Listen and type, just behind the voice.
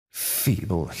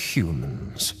feeble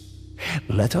humans.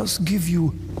 Let us give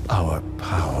you our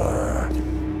power.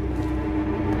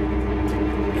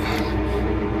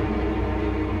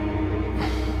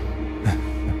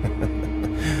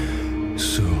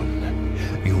 Soon,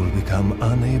 you will become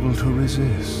unable to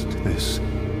resist this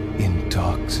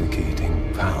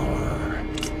intoxicating power.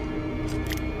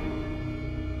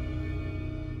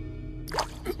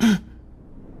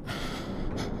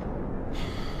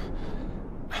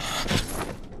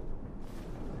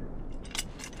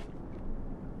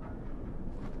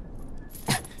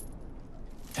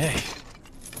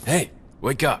 Hey,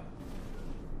 wake up.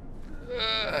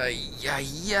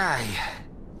 Yay.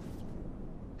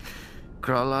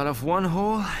 Crawl out of one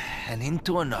hole and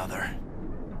into another.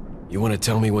 You want to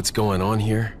tell me what's going on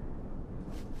here?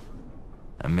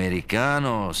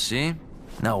 Americano, see?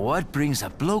 Now what brings a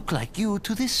bloke like you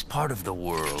to this part of the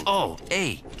world? Oh,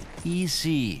 hey,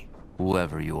 easy,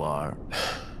 whoever you are.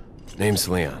 Name's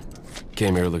Leon.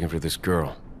 Came here looking for this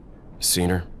girl. Seen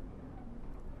her?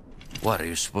 What, are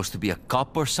you supposed to be a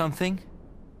cop or something?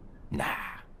 Nah,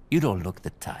 you don't look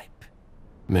the type.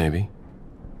 Maybe.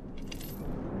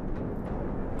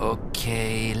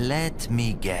 Okay, let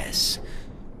me guess.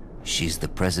 She's the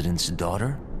president's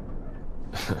daughter?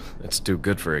 That's too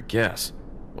good for a guess.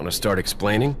 Want to start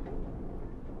explaining?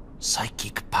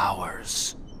 Psychic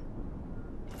powers.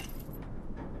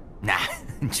 Nah,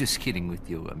 just kidding with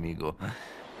you, amigo.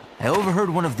 I overheard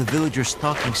one of the villagers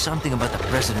talking something about the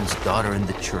president's daughter in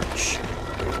the church.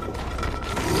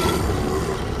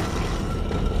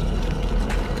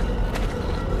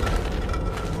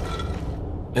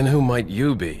 And who might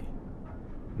you be?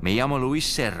 Me llamo Luis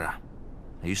Serra.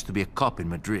 I used to be a cop in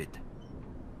Madrid.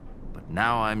 But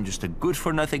now I'm just a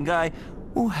good-for-nothing guy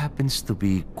who happens to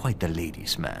be quite a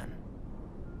ladies' man.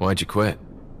 Why'd you quit?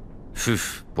 Phew,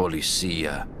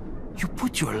 policia. You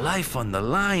put your life on the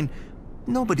line.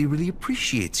 Nobody really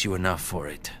appreciates you enough for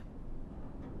it.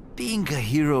 Being a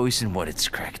hero isn't what it's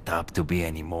cracked up to be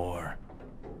anymore.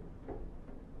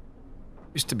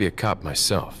 Used to be a cop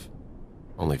myself.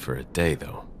 Only for a day,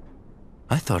 though.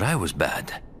 I thought I was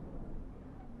bad.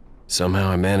 Somehow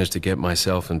I managed to get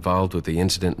myself involved with the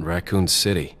incident in Raccoon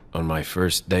City on my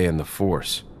first day in the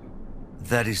force.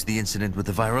 That is the incident with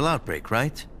the viral outbreak,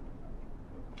 right?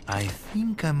 I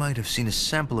think I might have seen a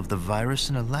sample of the virus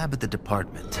in a lab at the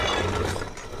department.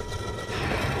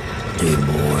 Hey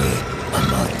boy, I'm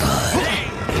not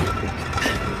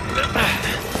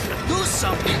Do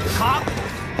something, cop!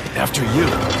 After you.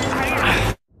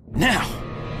 Now!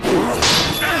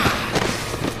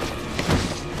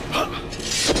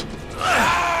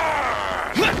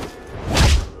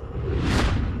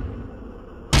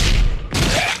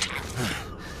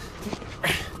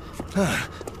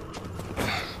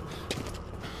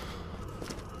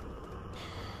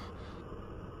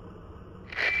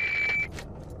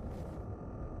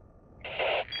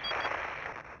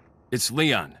 It's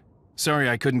Leon. Sorry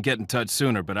I couldn't get in touch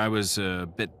sooner, but I was a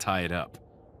bit tied up.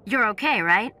 You're okay,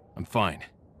 right? I'm fine.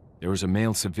 There was a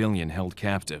male civilian held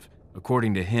captive.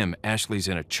 According to him, Ashley's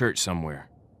in a church somewhere.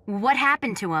 What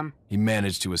happened to him? He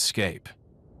managed to escape.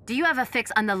 Do you have a fix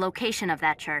on the location of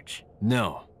that church?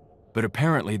 No, but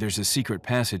apparently there's a secret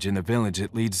passage in the village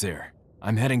that leads there.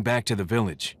 I'm heading back to the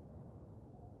village.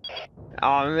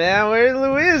 Oh man, where'd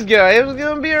Louise go? He was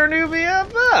gonna be our new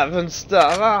BFF and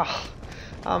stuff. Oh,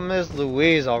 I miss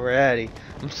Louise already.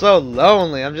 I'm so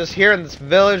lonely. I'm just here in this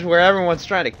village where everyone's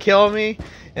trying to kill me,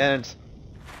 and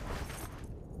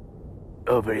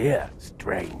over here,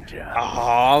 stranger.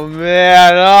 oh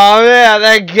man,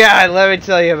 that guy. Let me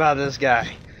tell you about this guy.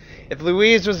 If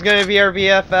Louise was gonna be our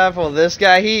BFF, well, this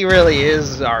guy, he really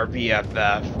is our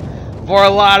BFF for a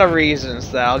lot of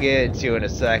reasons that I'll get into in a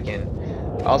second.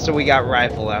 Also, we got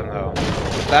rifle ammo.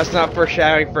 That's not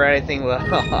foreshadowing for anything.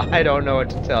 I don't know what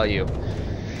to tell you.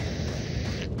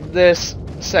 This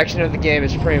section of the game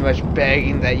is pretty much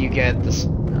begging that you get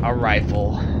a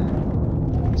rifle.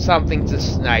 Something to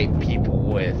snipe people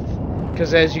with.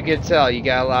 Because as you can tell, you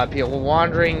got a lot of people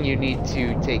wandering. You need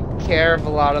to take care of a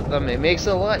lot of them. It makes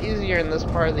it a lot easier in this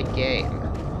part of the game.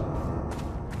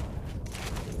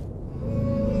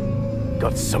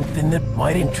 Got something that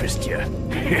might interest you.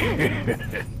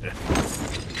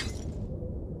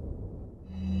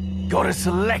 Got a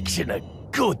selection of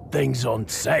good things on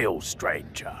sale,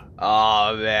 stranger.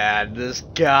 Oh man, this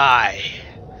guy.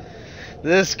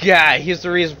 He's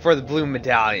the reason for the blue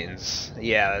medallions.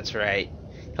 Yeah, that's right.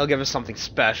 He'll give us something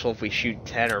special if we shoot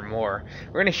 10 or more.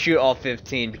 We're gonna shoot all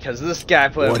 15 because this guy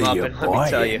put him up, and let me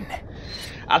tell you.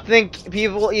 I think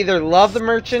people either love the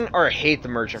merchant or hate the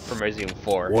merchant from Resident Evil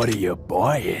 4. What are you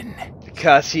buying?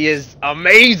 Because he is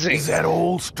amazing. Is that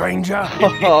all, stranger?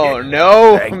 Oh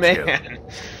no, Thank man.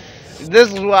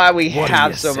 This is why we What are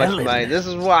have you so much selling? money. This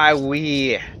is why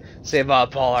we save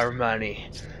up all our money.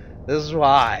 This is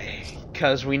why.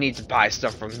 Because we need to buy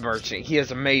stuff from the merchant. He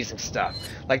has amazing stuff.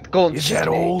 Like the golden Is chicken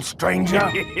that egg. all,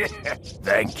 stranger?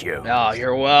 Thank you. Oh,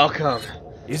 you're welcome.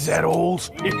 Is that all?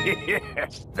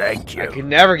 Thank you. I could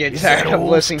never get Is tired that of all,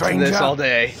 listening to this stranger? all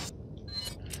day.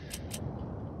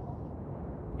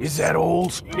 Is that all?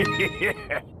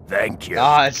 Thank you.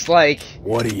 It's like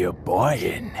What are you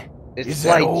buying? it's Is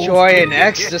that like all? joy and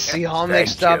ecstasy all Thank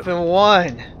mixed up you. in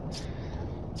one.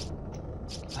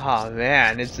 Oh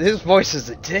man, his voice is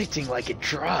addicting like a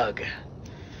drug.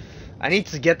 I need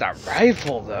to get that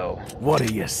rifle though. What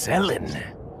are you selling?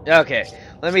 Okay,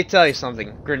 let me tell you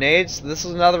something. Grenades, this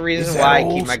is another Is reason that why I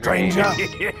all, keep my grenades.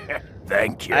 stranger?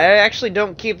 Thank you. I actually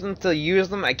don't keep them to use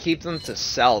them, I keep them to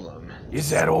sell them. Is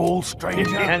that all,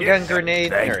 stranger? Handgun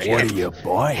grenade, or Thank you. What are you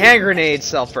buying? hand grenades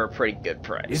sell for a pretty good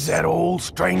price. Is that all,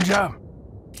 stranger?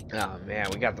 Oh man,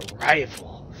 we got the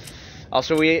rifle.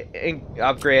 Also, we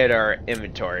upgraded our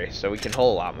inventory, so we can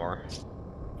hold a lot more.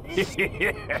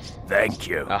 Thank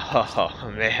you.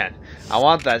 Oh man, I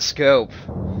want that scope.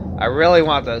 I really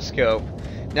want that scope.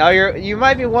 Now you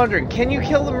might be wondering, can you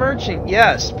kill the merchant?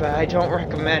 Yes, but I don't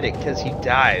recommend it because he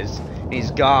dies.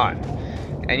 He's gone,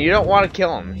 and you don't want to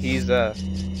kill him. He's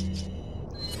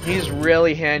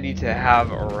really handy to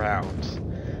have around.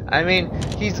 I mean,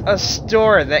 he's a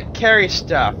store that carries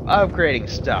stuff, upgrading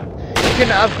stuff. You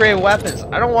can upgrade weapons.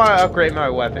 I don't want to upgrade my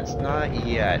weapons, not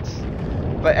yet.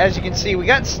 But as you can see, we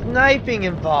got sniping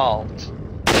involved.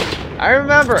 I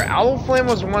remember Owl Flame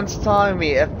was once telling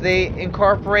me if they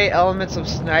incorporate elements of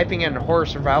sniping and horror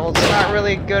survival, it's not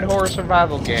really a good horror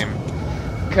survival game.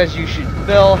 Because you should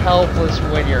feel helpless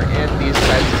when you're in these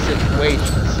types of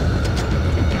situations.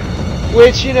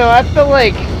 Which, you know, I feel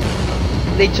like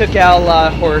they took out a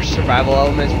lot of horror survival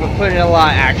elements, but put in a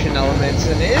lot of action elements,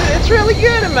 and it's really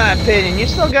good in my opinion. You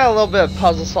still got a little bit of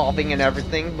puzzle solving and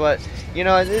everything, but you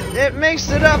know, it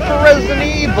makes it up for Resident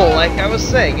Evil, like I was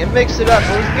saying. It makes it up.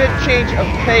 It was a good change of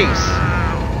pace.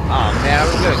 Oh man, I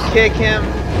was gonna kick him.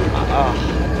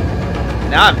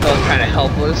 Now I'm feeling kind of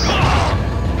helpless.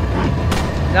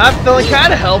 Now I'm feeling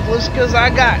kind of helpless because I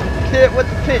got hit with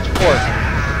the pitchfork.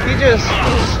 He just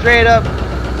straight up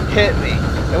hit me.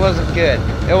 It wasn't good.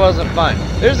 It wasn't fun.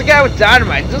 There's a guy with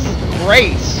dynamite. This is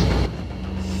great.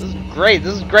 This is great.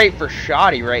 This is great for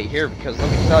Shoddy right here because let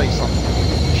me tell you something.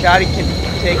 Shoddy can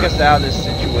take us out of this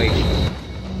situation.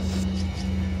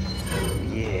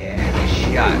 Yeah,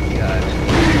 shotgun.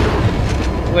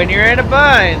 When you're in a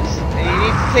bind and you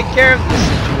need to take care of this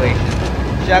situation,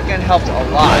 shotgun helps a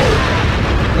lot.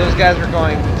 Those guys were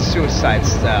going suicide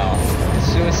style.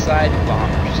 Suicide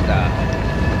bomber style.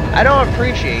 I don't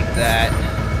appreciate that.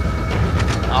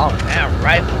 Oh man,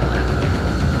 rifle.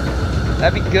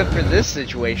 That'd be good for this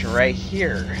situation right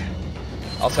here.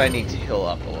 Also, I need to heal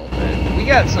up a little bit. We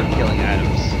got some healing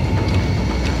items.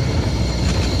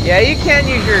 Yeah, you can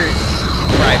use your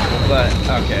rifle, but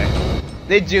okay.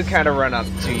 They do kind of run up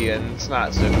to you, and it's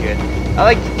not so good. I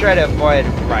like to try to avoid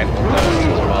rifle bullets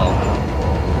as well.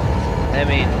 I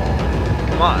mean,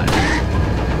 come on.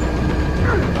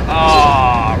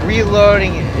 Oh,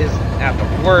 reloading is at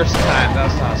the worst time.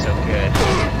 That's not so good.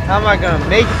 How am I gonna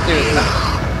make it through this?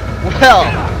 Well,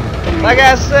 like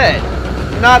I said,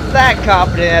 not that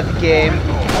confident at the game.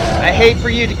 I hate for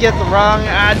you to get the wrong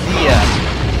idea.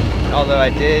 Although I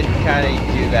did kind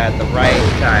of do that at the right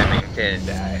time and didn't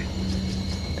die.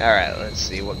 Alright, let's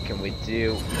see, what can we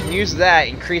do? We can use that,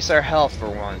 increase our health for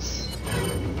once.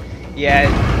 Yeah,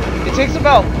 it takes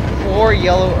about 4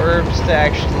 yellow herbs to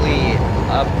actually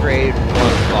upgrade 1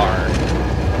 bar.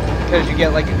 Because you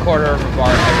get like a quarter of a bar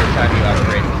every time you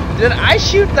upgrade. Did I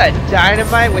shoot that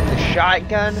dynamite with the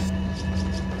shotgun?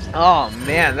 Oh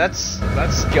man, that's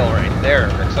skill right there.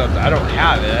 Except I don't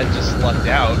have it. I just lucked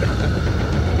out.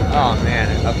 Oh man.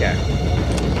 Okay.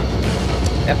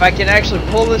 If I can actually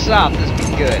pull this off, this would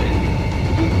be good.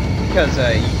 Because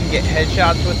you can get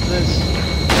headshots with this.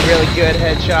 Really good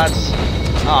headshots.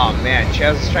 Oh man,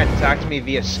 Chaz is trying to talk to me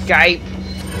via Skype,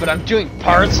 but I'm doing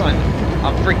parts on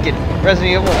freaking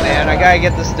Resident Evil, man. I gotta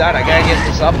get this done. I gotta get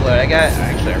this uploaded.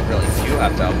 Actually, I really do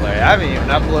have to upload it. I haven't even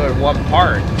uploaded 1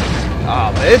 part.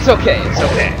 But it's okay, it's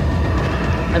okay.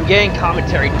 I'm getting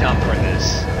commentary done for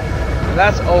this. And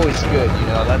that's always good, you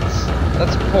know,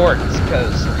 that's important,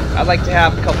 because I'd like to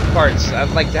have a couple parts. I'd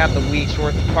like to have the week's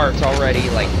worth of parts already,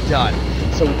 like, done.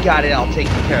 So we got it all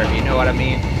taken care of, you know what I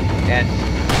mean? And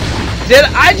did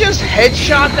I just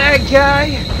headshot that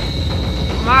guy?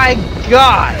 My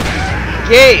god.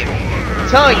 Gabe, I'm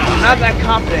telling you, I'm not that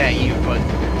confident at you,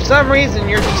 some reason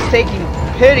you're just taking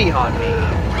pity on me.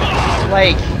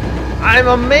 Like, I'm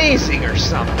amazing or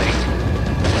something.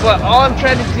 But all I'm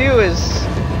trying to do is,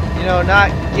 you know, not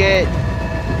get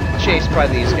chased by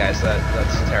these guys.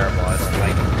 That's terrible. I don't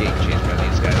like getting chased by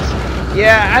these guys.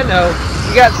 Yeah, I know.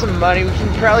 We got some money. We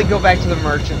can probably go back to the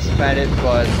merchant, spend it,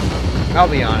 but I'll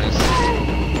be honest.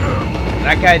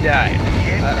 That guy died.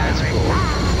 That's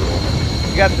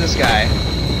cool. We got this guy.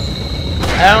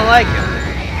 I don't like him.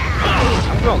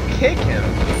 I'm gonna kick him.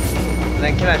 And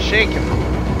then can I shake him?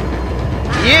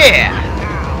 Yeah!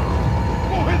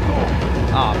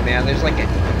 Oh man, there's like a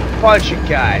bunch of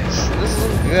guys. This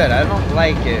isn't good. I don't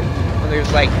like it when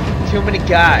there's like too many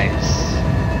guys.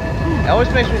 It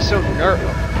always makes me so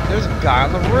nervous. There's a guy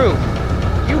on the roof.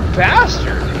 You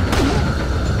bastard!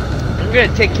 I'm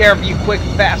gonna take care of you quick,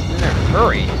 fast, and in a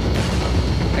hurry.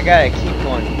 I gotta keep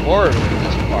going forward with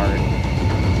this part.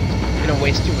 I'm gonna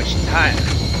waste too much time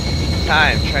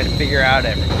trying to figure out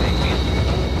everything.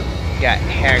 Got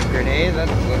hand grenades,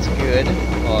 that's good.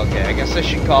 Well, okay, I guess I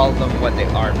should call them what they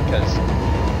are because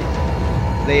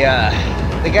they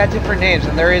got different names,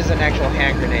 and there is an actual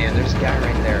hand grenade, and there's a guy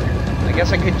right there. I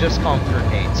guess I could just call them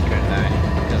grenades, couldn't I?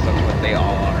 Because that's what they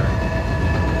all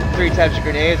are. 3 types of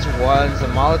grenades. One's a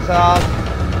Molotov,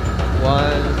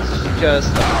 one's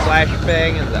just a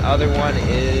flashbang, and the other one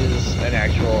is an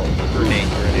actual grenade.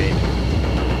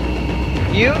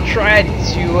 You tried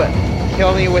to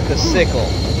kill me with a sickle.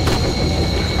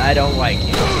 I don't like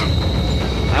you.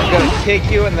 I'm gonna kick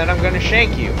you and then I'm gonna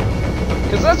shank you.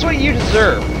 Because that's what you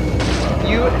deserve.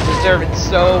 You deserve it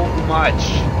so much.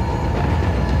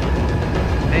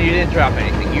 And you didn't drop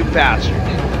anything, you bastard.